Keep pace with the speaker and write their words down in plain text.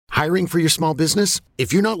Hiring for your small business?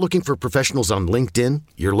 If you're not looking for professionals on LinkedIn,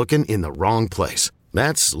 you're looking in the wrong place.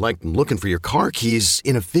 That's like looking for your car keys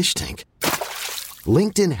in a fish tank.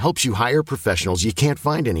 LinkedIn helps you hire professionals you can't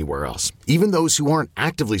find anywhere else, even those who aren't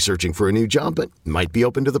actively searching for a new job but might be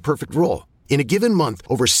open to the perfect role. In a given month,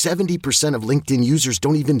 over 70% of LinkedIn users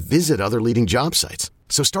don't even visit other leading job sites.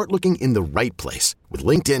 So start looking in the right place. With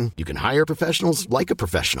LinkedIn, you can hire professionals like a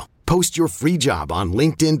professional. Post your free job on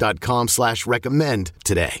linkedin.com/recommend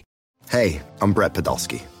today. Hey, I'm Brett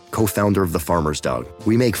Podolsky, co-founder of The Farmer's Dog.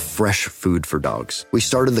 We make fresh food for dogs. We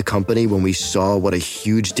started the company when we saw what a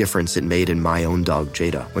huge difference it made in my own dog,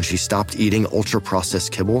 Jada, when she stopped eating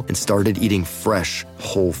ultra-processed kibble and started eating fresh,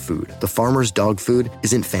 whole food. The Farmer's Dog food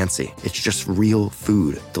isn't fancy. It's just real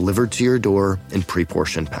food delivered to your door in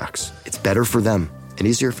pre-portioned packs. It's better for them and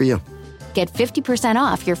easier for you. Get 50%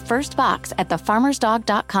 off your first box at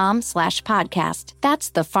thefarmersdog.com/podcast.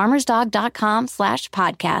 That's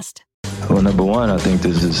thefarmersdog.com/podcast. Well, number one, I think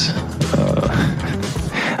this is,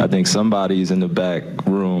 I think somebody's in the back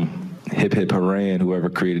room, hip hip hooray, whoever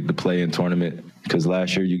created the play-in tournament. Because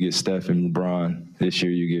last year you get Steph and LeBron. This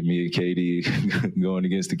year you get me and KD going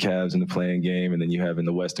against the Cavs in the play-in game. And then you have in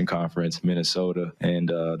the Western Conference, Minnesota and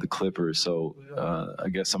the Clippers. So I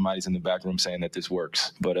guess somebody's in the back room saying that this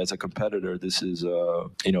works. But as a competitor, this is,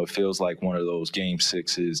 it feels like one of those game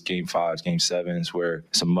sixes, game fives, game sevens where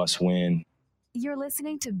it's a must win. You're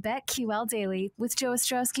listening to BetQL Daily with Joe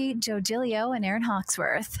Ostrowski, Joe Giglio, and Aaron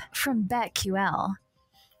Hawksworth from BetQL.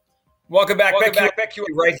 Welcome back, BetQL,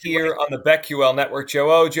 right here on the BetQL Network. Joe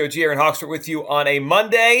O, Joe G, Aaron Hawksworth with you on a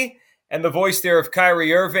Monday. And the voice there of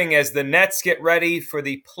Kyrie Irving as the Nets get ready for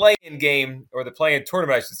the play-in game, or the play-in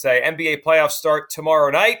tournament, I should say. NBA playoffs start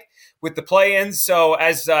tomorrow night with the play-ins. So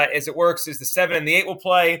as it works is the 7 and the 8 will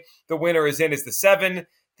play. The winner is in as the 7.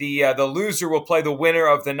 The loser will play the winner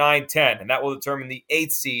of the 9-10, and that will determine the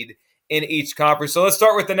 8th seed in each conference. So let's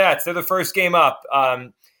start with the Nets. They're the first game up.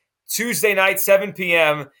 Tuesday night, 7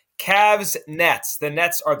 p.m., Cavs-Nets. The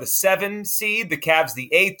Nets are the 7 seed, the Cavs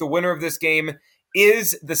the 8. The winner of this game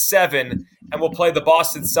is the 7, and will play the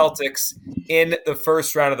Boston Celtics in the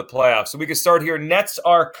first round of the playoffs. So we can start here. Nets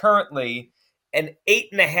are currently an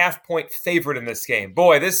 8.5-point favorite in this game.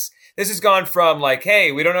 Boy, this has gone from like,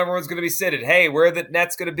 hey, we don't know everyone's going to be seated. Hey, where are the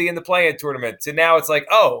Nets going to be in the play-in tournament? To now it's like,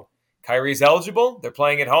 oh, Kyrie's eligible. They're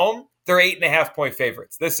playing at home. They're 8.5-point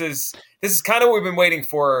favorites. This is kind of what we've been waiting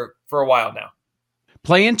for a while now.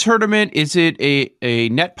 Play-in tournament, is it a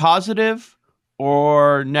net positive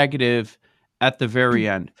or negative at the very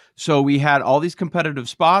end? So we had all these competitive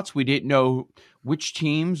spots. We didn't know which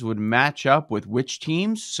teams would match up with which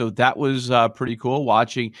teams. So that was pretty cool.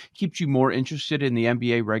 Watching keeps you more interested in the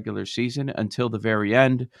NBA regular season until the very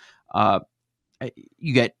end. I'm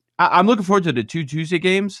looking forward to the 2 Tuesday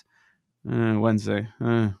games. Wednesday,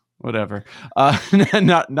 whatever.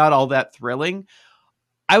 Not all that thrilling.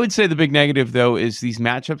 I would say the big negative, though, is these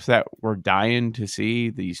matchups that we're dying to see,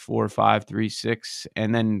 these 4, 5, 3, 6,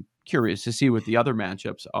 and then curious to see what the other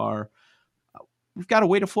matchups are. We've got to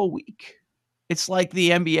wait a full week. It's like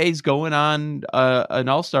the NBA's going on an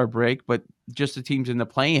all-star break, but just the teams in the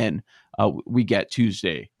play-in, we get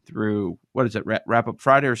Tuesday through, what is it, wrap up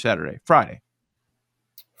Friday or Saturday? Friday.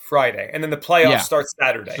 And then the playoffs start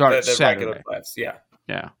Saturday. The Saturday. Regular playoffs, yeah.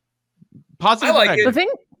 Positive. I like it.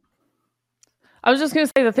 I was just going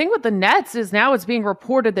to say, the thing with the Nets is now it's being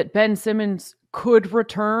reported that Ben Simmons could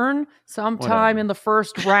return sometime in the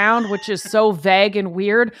first round, which is so vague and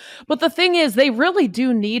weird. But the thing is, they really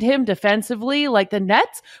do need him defensively. Like the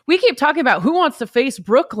Nets, we keep talking about who wants to face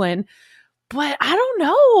Brooklyn, but I don't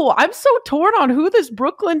know. I'm so torn on who this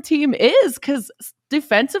Brooklyn team is because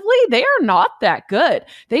defensively, they are not that good.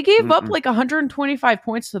 They gave up like 125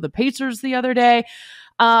 points to the Pacers the other day.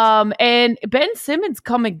 And Ben Simmons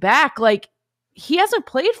coming back, like, he hasn't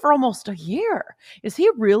played for almost a year. Is he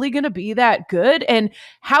really going to be that good? And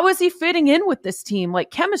how is he fitting in with this team? Like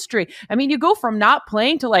chemistry. I mean, you go from not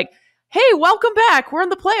playing to like, hey, welcome back. We're in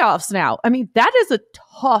the playoffs now. I mean, that is a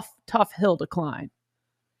tough hill to climb.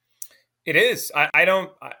 It is. I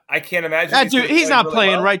can't imagine. Dude, he's not really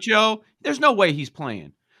playing, well. Right, Joe? There's no way he's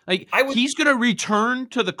playing. Like he's going to return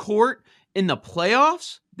to the court in the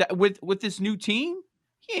playoffs with this new team.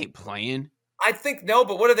 He ain't playing. I think no,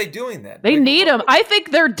 but what are they doing then? They need him. I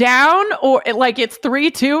think they're down or like it's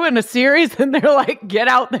 3-2 in a series and they're like, get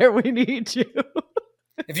out there. We need you.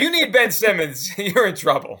 If you need Ben Simmons, you're in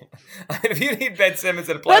trouble. If you need Ben Simmons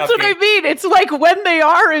in a playoff That's what game. I mean. It's like when they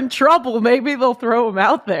are in trouble, maybe they'll throw him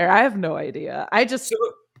out there. I have no idea.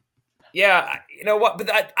 Yeah, you know what?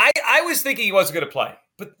 But I was thinking he wasn't going to play.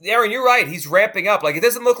 But Aaron, you're right. He's ramping up. Like it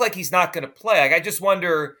doesn't look like he's not going to play. Like I just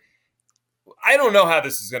wonder, I don't know how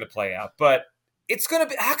this is going to play out, but it's going to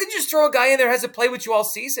be. How can you just throw a guy in there who hasn't played with you all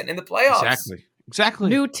season in the playoffs? Exactly.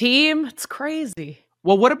 New team. It's crazy.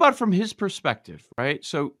 Well, what about from his perspective, right?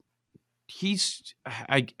 So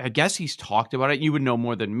I guess he's talked about it. You would know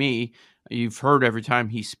more than me. You've heard every time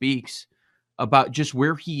he speaks about just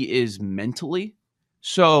where he is mentally.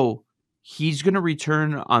 So he's going to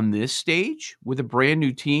return on this stage with a brand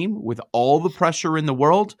new team, with all the pressure in the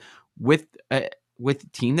world, with a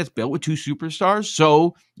team that's built with two superstars.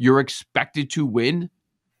 So you're expected to win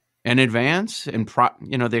and advance, and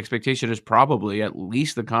the expectation is probably at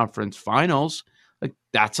least the conference finals. Like,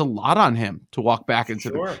 that's a lot on him to walk back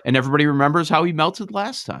into and everybody remembers how he melted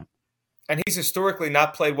last time. And he's historically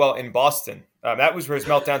not played well in Boston. That was where his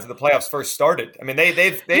meltdowns in the playoffs first started. I mean,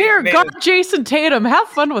 they've got Jason Tatum. Have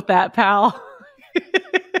fun with that, pal.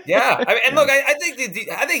 Yeah, I mean, and look, I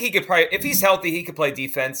think he could probably, if he's healthy, he could play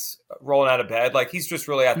defense, rolling out of bed. Like, he's just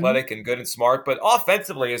really athletic and good and smart. But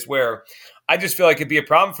offensively is where I just feel like it'd be a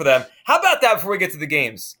problem for them. How about that before we get to the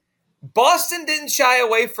games? Boston didn't shy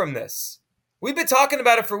away from this. We've been talking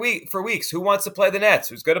about it for weeks. Who wants to play the Nets?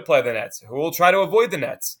 Who's going to play the Nets? Who will try to avoid the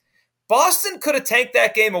Nets? Boston could have tanked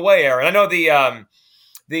that game away, Aaron. I know what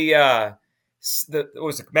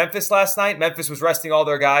was it, Memphis last night? Memphis was resting all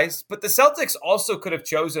their guys, but the Celtics also could have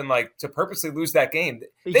chosen to purposely lose that game.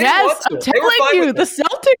 Yes, I'm telling you, the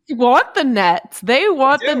Celtics want the Nets. They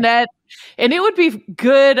want the Nets, and it would be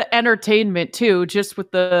good entertainment too, just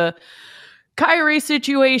with the Kyrie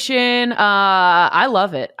situation. I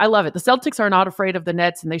love it. The Celtics are not afraid of the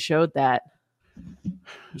Nets, and they showed that.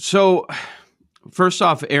 So, first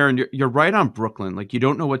off, Aaron, you're right on Brooklyn. Like, you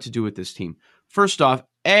don't know what to do with this team. First off,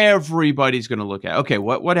 everybody's going to look at, okay,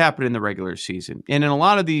 what happened in the regular season? And in a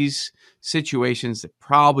lot of these situations that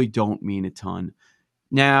probably don't mean a ton.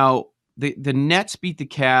 Now, the Nets beat the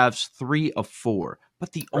Cavs 3 of 4,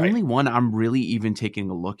 but the only one I'm really even taking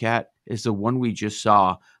a look at is the one we just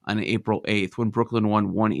saw on April 8th when Brooklyn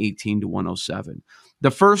won 118-107.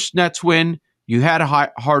 The first Nets win, you had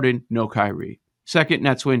Harden, no Kyrie. Second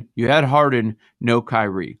Nets win, you had Harden, no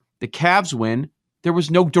Kyrie. The Cavs win, there was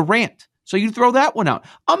no Durant. So you throw that one out.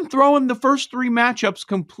 I'm throwing the first 3 matchups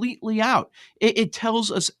completely out. It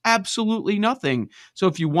tells us absolutely nothing. So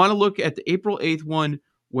if you want to look at the April 8th one,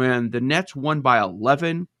 when the Nets won by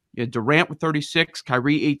 11, you had Durant with 36,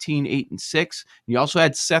 Kyrie 18, 8 and 6. You also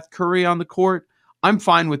had Seth Curry on the court. I'm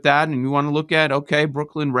fine with that. And you want to look at, okay,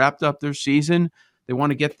 Brooklyn wrapped up their season. They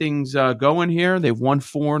want to get things going here. They've won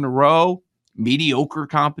 4 in a row. Mediocre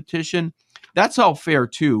competition. That's all fair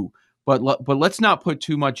too. But let's not put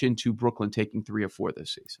too much into Brooklyn taking 3 of 4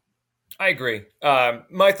 this season. I agree.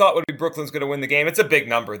 My thought would be Brooklyn's going to win the game. It's a big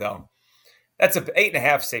number, though. That's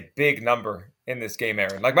 8.5 is a big number in this game,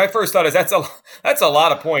 Aaron. Like, my first thought is that's a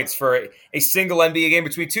lot of points for a single NBA game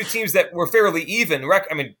between two teams that were fairly even.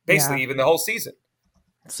 Basically even the whole season.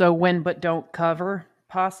 So win but don't cover,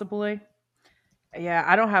 possibly. Yeah,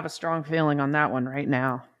 I don't have a strong feeling on that one right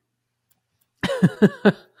now.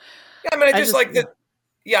 I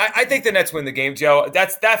think the Nets win the game, Joe.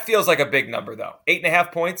 That feels like a big number, though.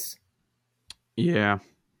 8.5 points. Yeah,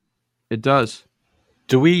 it does.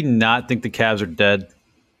 Do we not think the Cavs are dead?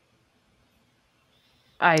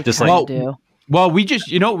 I do. Well, we just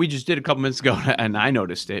did a couple minutes ago, and I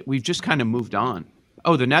noticed it. We've just kind of moved on.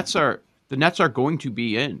 Oh, the Nets are going to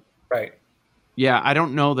be in. Right. Yeah, I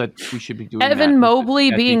don't know that we should be doing Evan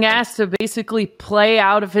Mobley being asked to basically play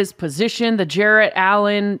out of his position. The Jarrett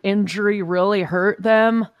Allen injury really hurt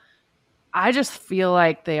them. I just feel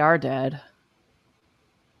like they are dead.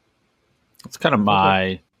 That's kind of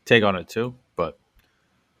my take on it too, but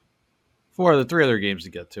 4 of the 3 other games to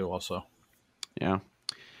get to also. Yeah.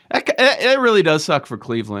 It really does suck for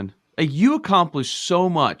Cleveland. You accomplished so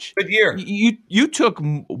much. Good year. You took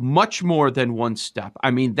much more than one step. I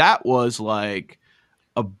mean, that was like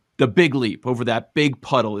the big leap over that big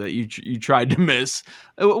puddle that you tried to miss.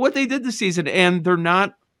 What they did this season, and they're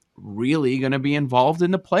not really going to be involved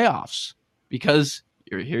in the playoffs because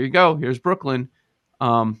here you go. Here's Brooklyn.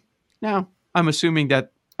 Now, I'm assuming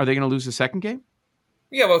that are they going to lose the second game?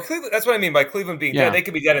 Yeah, well, Cleveland, that's what I mean by Cleveland being dead. They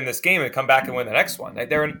could be dead in this game and come back and win the next one.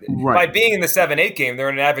 By being in the 7-8 game, they're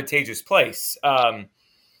in an advantageous place. So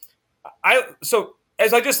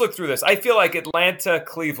as I just looked through this, I feel like Atlanta,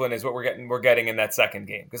 Cleveland is what we're getting in that second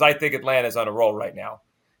game because I think Atlanta's on a roll right now,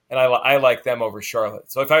 and I like them over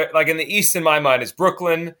Charlotte. So if I in the East in my mind is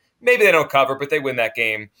Brooklyn. Maybe they don't cover, but they win that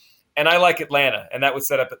game, and I like Atlanta, and that would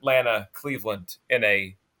set up Atlanta, Cleveland in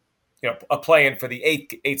a play-in for the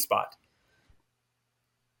 8 spot.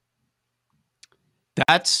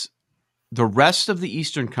 That's the rest of the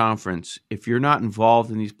Eastern Conference, if you're not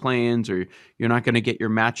involved in these play-ins or you're not going to get your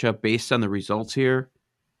matchup based on the results here,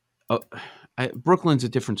 Brooklyn's a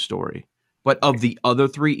different story. But of the other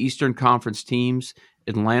 3 Eastern Conference teams,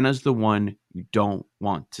 Atlanta's the one you don't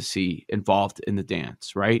want to see involved in the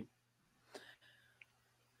dance, right?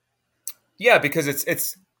 Yeah, because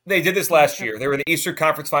it's they did this last year. They were in the Eastern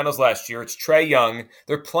Conference Finals last year. It's Trae Young.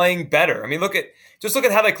 They're playing better. I mean, look at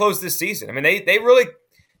how they closed this season. I mean,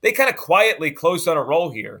 they kind of quietly closed on a roll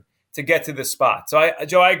here to get to this spot. So,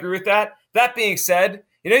 Joe, I agree with that. That being said,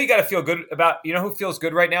 you got to feel good about, who feels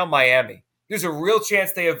good right now? Miami. There's a real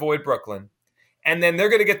chance they avoid Brooklyn. And then they're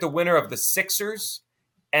going to get the winner of the Sixers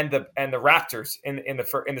and the Raptors in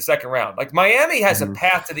the second round. Like, Miami has a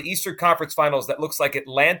path to the Eastern Conference Finals that looks like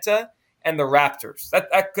Atlanta and the Raptors.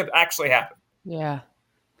 That could actually happen. Yeah.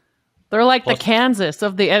 They're like the Kansas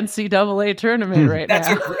of the NCAA tournament right now.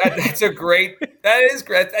 That is great.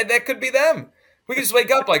 That could be them. We could just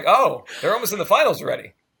wake up like, oh, they're almost in the finals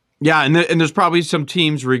already. Yeah, and there's probably some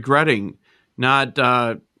teams regretting not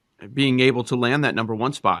being able to land that number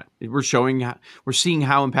 1 spot. We're seeing how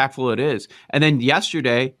impactful it is. And then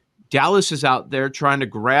yesterday, Dallas is out there trying to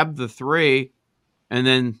grab the 3, and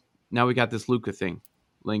then now we got this Luka thing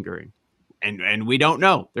lingering. And we don't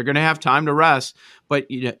know. They're going to have time to rest, but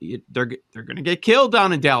they're going to get killed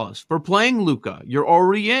down in Dallas for playing Luka. You're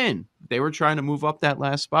already in. They were trying to move up that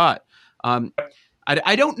last spot.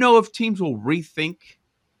 I don't know if teams will rethink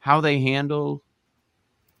how they handle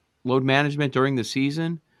load management during the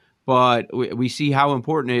season, but we see how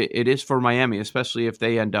important it is for Miami, especially if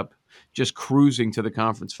they end up just cruising to the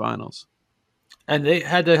conference finals. And they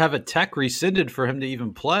had to have a tech rescinded for him to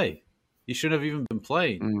even play. He shouldn't have even been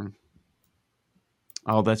playing.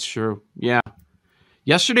 Oh, that's true. Yeah.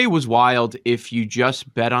 Yesterday was wild if you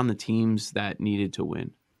just bet on the teams that needed to win.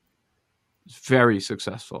 It's very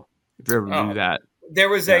successful. If you ever do that. There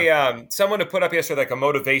was someone to put up yesterday like a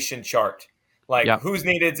motivation chart. Like who's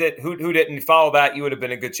needed it, who didn't. Follow that, you would have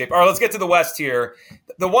been in good shape. All right, let's get to the West here.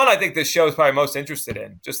 The one I think this show is probably most interested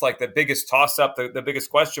in, just like the biggest toss-up, the biggest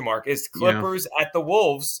question mark, is Clippers at the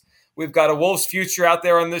Wolves. We've got a Wolves future out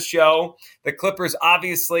there on this show. The Clippers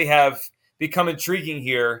obviously have become intriguing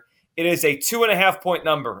here. It is a 2.5-point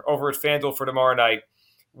number over at FanDuel for tomorrow night.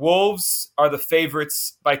 Wolves are the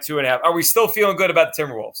favorites by 2.5. Are we still feeling good about the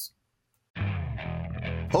Timberwolves?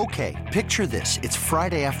 Okay, picture this. It's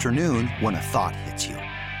Friday afternoon when a thought hits you.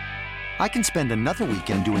 I can spend another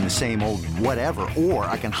weekend doing the same old whatever, or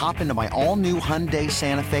I can hop into my all-new Hyundai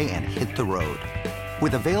Santa Fe and hit the road.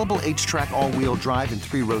 With available H-Track all-wheel drive and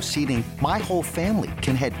 3-row seating, my whole family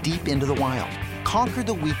can head deep into the wild. Conquer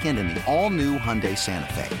the weekend in the all-new Hyundai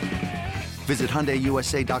Santa Fe. Visit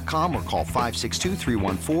HyundaiUSA.com or call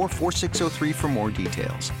 562-314-4603 for more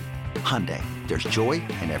details. Hyundai, there's joy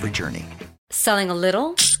in every journey. Selling a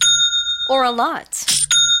little or a lot?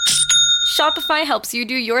 Shopify helps you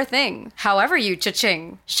do your thing, however you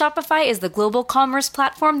cha-ching. Shopify is the global commerce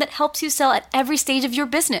platform that helps you sell at every stage of your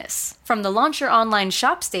business. From the launch your online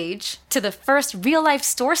shop stage, to the first real-life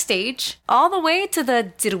store stage, all the way to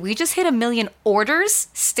the did we just hit 1 million orders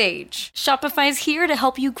stage. Shopify's here to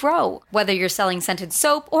help you grow. Whether you're selling scented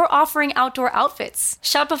soap or offering outdoor outfits,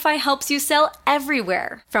 Shopify helps you sell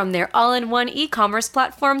everywhere. From their all-in-one e-commerce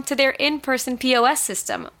platform to their in-person POS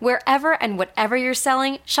system, wherever and whatever you're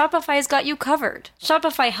selling, Shopify's got you covered.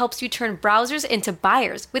 Shopify helps you turn browsers into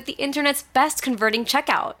buyers with the internet's best converting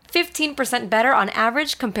checkout. 15% better on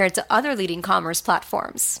average compared to other leading commerce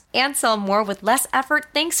platforms. And sell more with less effort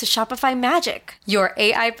thanks to Shopify Magic, your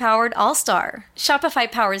AI-powered all-star.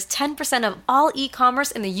 Shopify powers 10% of all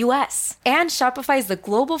e-commerce in the US. And Shopify is the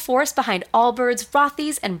global force behind Allbirds,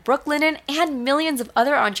 Rothy's, and Brooklinen, and millions of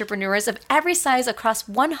other entrepreneurs of every size across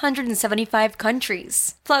 175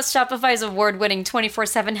 countries. Plus, Shopify's award-winning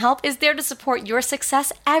 24/7 help is there to support your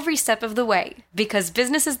success every step of the way. Because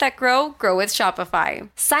businesses that grow with Shopify.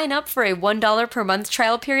 Sign up for a $1 per month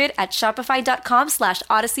trial period at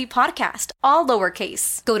shopify.com/Odyssey Podcast, all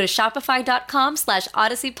lowercase. Go to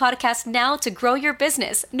shopify.com/Odyssey Podcast now to grow your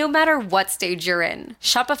business, no matter what stage you're in.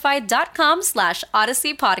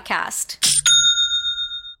 Shopify.com/Odyssey Podcast.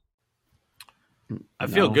 I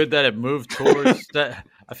feel good that it moved towards that.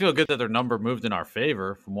 I feel good that their number moved in our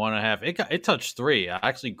favor from 1.5. It touched 3. I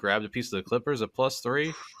actually grabbed a piece of the Clippers at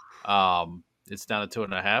 +3. It's down to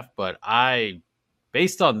 2.5, but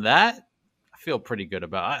based on that, I feel pretty good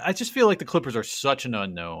about it. I just feel like the Clippers are such an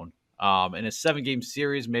unknown. In a 7-game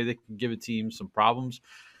series, maybe they can give a team some problems.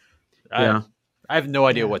 I have no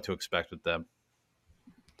idea what to expect with them.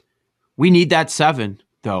 We need that 7,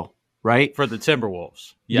 though, right? For the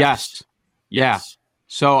Timberwolves. Yes. Yeah.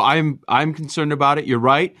 So I'm concerned about it. You're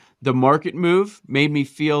right. The market move made me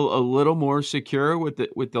feel a little more secure with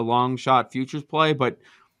the long shot futures play, but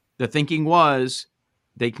the thinking was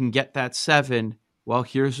they can get that 7. Well,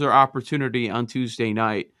 here's their opportunity on Tuesday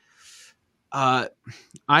night.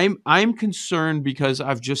 I'm concerned because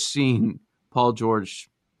I've just seen Paul George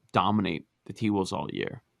dominate the T-Wolves all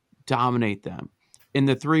year. Dominate them. In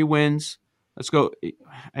the 3 wins, let's go.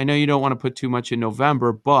 I know you don't want to put too much in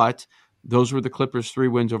November, but those were the Clippers' 3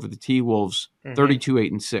 wins over the T-Wolves,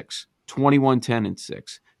 32-8-6,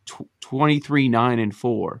 21-10-6,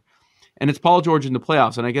 23-9-4. And it's Paul George in the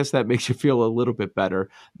playoffs, and I guess that makes you feel a little bit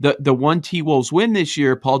better. The one T-Wolves win this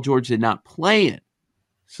year, Paul George did not play in.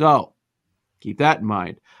 So keep that in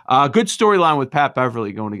mind. Good storyline with Pat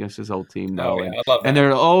Beverly going against his old team, though. Oh, yeah, I love that. And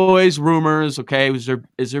there are always rumors, okay, is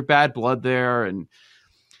there bad blood there? And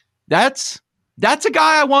that's a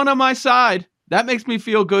guy I want on my side. That makes me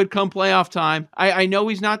feel good come playoff time. I know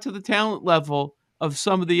he's not to the talent level of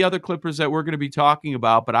some of the other Clippers that we're going to be talking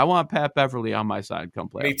about, but I want Pat Beverly on my side come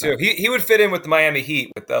playoff. Me too. Time. He would fit in with the Miami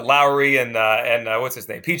Heat with Lowry and what's his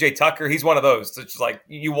name? PJ Tucker. He's one of those. It's just like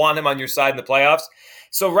you want him on your side in the playoffs.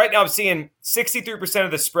 So right now I'm seeing 63%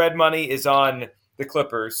 of the spread money is on the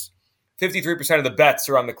Clippers. 53% of the bets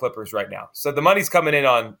are on the Clippers right now. So the money's coming in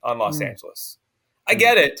on Los Angeles. I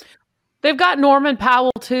get it. They've got Norman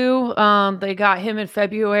Powell, too. They got him in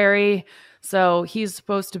February, so he's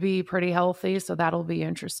supposed to be pretty healthy, so that'll be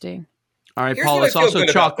interesting. All right, Paul, let's also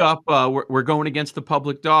chalk up. We're going against the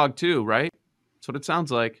public dog, too, right? That's what it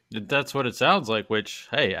sounds like. That's what it sounds like, which,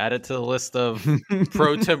 hey, add it to the list of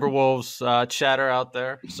pro Timberwolves chatter out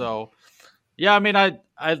there. So, yeah, I mean,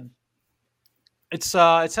 it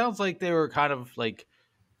sounds like they were kind of like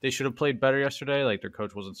they should have played better yesterday. Like their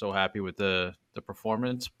coach wasn't so happy with the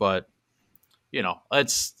performance, but you know,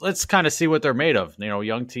 let's kind of see what they're made of. You know,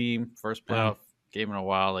 young team, first playoff game in a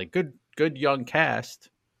while, like good young cast.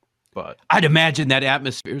 But I'd imagine that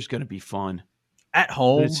atmosphere is going to be fun at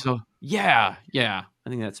home. Yeah. I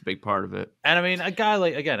think that's a big part of it. And I mean, a guy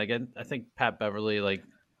like again, I think Pat Beverly, like,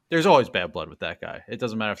 there's always bad blood with that guy. It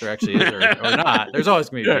doesn't matter if there actually is or not. There's always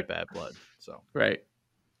going to be bad blood. So right.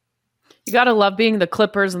 You got to love being the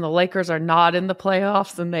Clippers and the Lakers are not in the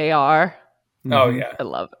playoffs, and they are. Oh yeah, I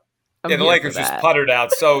love it. The Lakers just puttered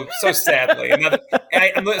out so sadly.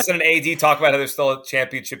 I'm listening to AD talk about how they're still a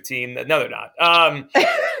championship team. No, they're not.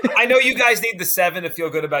 I know you guys need the 7 to feel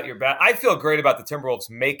good about your bet. I feel great about the Timberwolves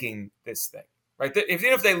making this thing. Right?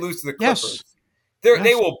 Even if they lose to the Clippers,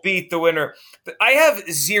 they will beat the winner. I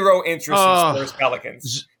have zero interest in Spurs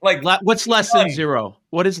Pelicans. Like, what's less than 0?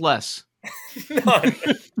 What is less? None.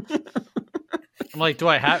 I'm like, do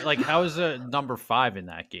I have how is a number 5 in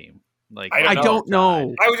that game? Like, I don't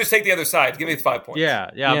know. I would just take the other side. Give me the 5 points. Yeah.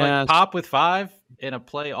 Like, Pop with 5 in a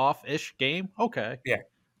playoff-ish game. Okay. Yeah.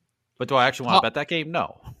 But do I actually want to bet that game?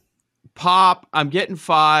 No. Pop, I'm getting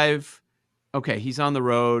 5. Okay, he's on the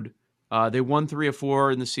road. They won 3 or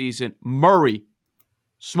 4 in the season. Murray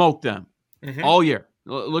smoked them all year.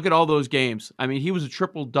 Look at all those games. I mean, he was a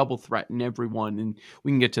triple-double threat in every one, and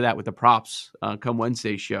we can get to that with the props come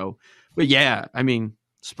Wednesday's show. But yeah, I mean,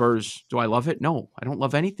 Spurs, do I love it? No, I don't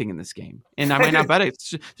love anything in this game. And I might not bet it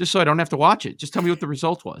just so I don't have to watch it. Just tell me what the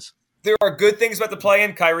result was. There are good things about the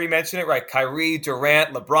play-in. Kyrie mentioned it, right? Kyrie,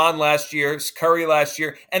 Durant, LeBron last year, Curry last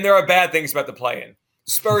year. And there are bad things about the play-in.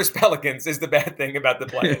 Spurs Pelicans is the bad thing about the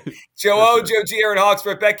play-in. Joe O, Joe G, Aaron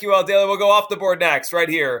Hawksworth, BetQL Daily. We'll go off the board next, right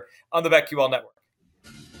here on the BetQL Network.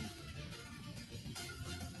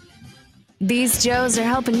 These Joes are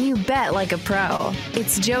helping you bet like a pro.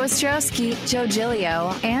 It's Joe Ostrowski, Joe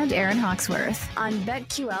Giglio, and Aaron Hawksworth on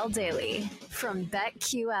BetQL Daily from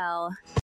BetQL.